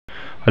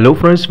Hello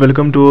friends,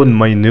 welcome to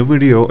my new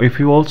video. If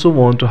you also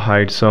want to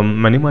hide some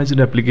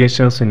minimized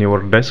applications in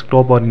your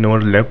desktop or in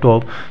your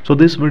laptop, so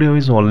this video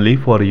is only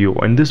for you.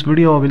 In this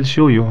video I will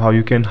show you how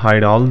you can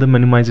hide all the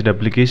minimized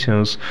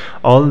applications,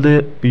 all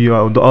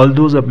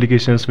those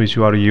applications which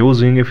you are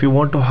using. If you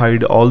want to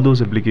hide all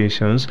those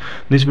applications,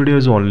 this video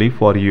is only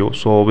for you.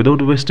 So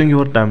without wasting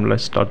your time,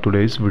 let's start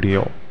today's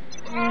video.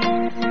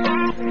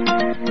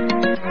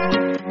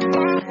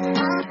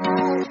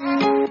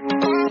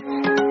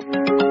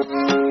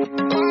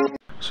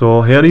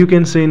 So here you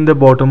can see in the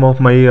bottom of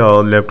my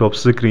laptop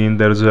screen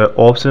there is an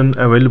option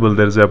available,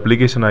 there is an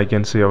application I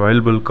can see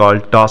available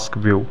called task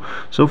view.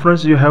 So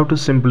friends, you have to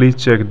simply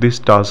check this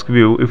task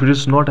view. If it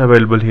is not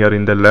available here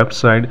in the left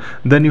side,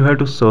 then you have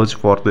to search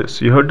for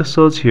this. You have to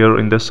search here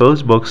in the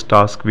search box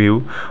task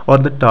view or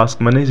the task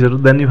manager,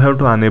 then you have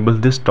to enable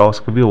this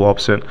task view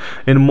option.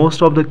 In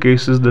most of the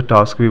cases the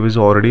task view is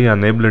already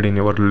enabled in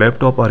your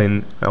laptop or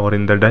in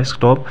the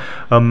desktop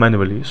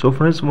manually. So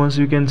friends, once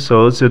you can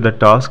search the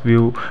task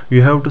view,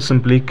 you have to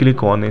simply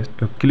click on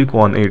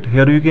it.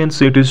 Here you can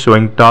see it is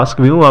showing task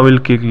view. I will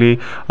quickly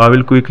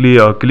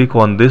click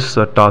on this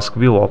task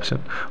view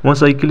option.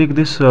 Once I click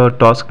this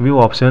task view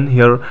option,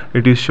 here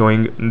it is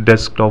showing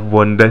desktop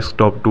 1,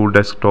 desktop 2,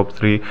 desktop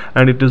 3,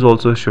 and it is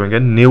also showing a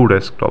new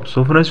desktop.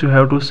 So friends, you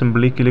have to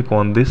simply click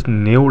on this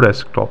new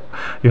desktop.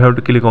 You have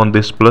to click on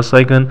this plus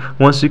icon.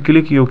 Once you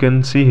click, you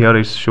can see here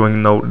it's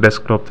showing now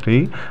desktop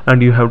 3,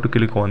 and you have to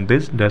click on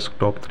this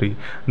desktop 3.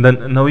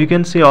 Then now you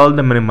can see all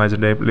the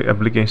minimized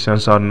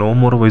applications are no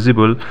more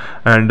visible,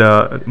 and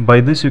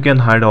by this you can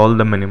hide all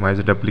the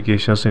minimized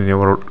applications in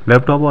your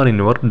laptop or in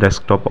your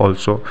desktop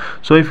also.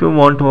 So if you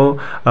want to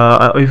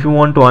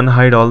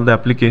unhide all the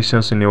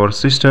applications in your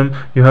system,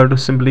 you have to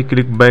simply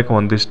click back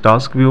on this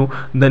task view.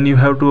 Then you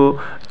have to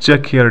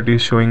check here, it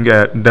is showing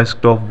a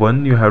desktop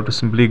 1. You have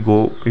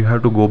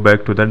to go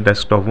back to the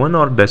desktop 1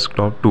 or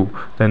desktop 2.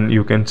 Then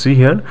you can see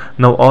here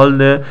now all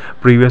the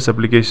previous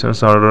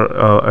applications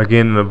are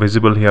again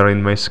visible here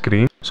in my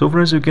screen. So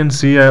friends, you can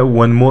see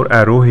one more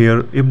arrow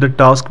here. If the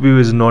task view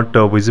is not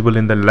visible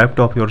in the left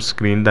of your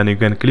screen, then you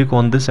can click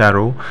on this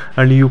arrow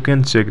and you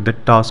can check the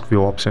task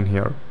view option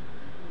here.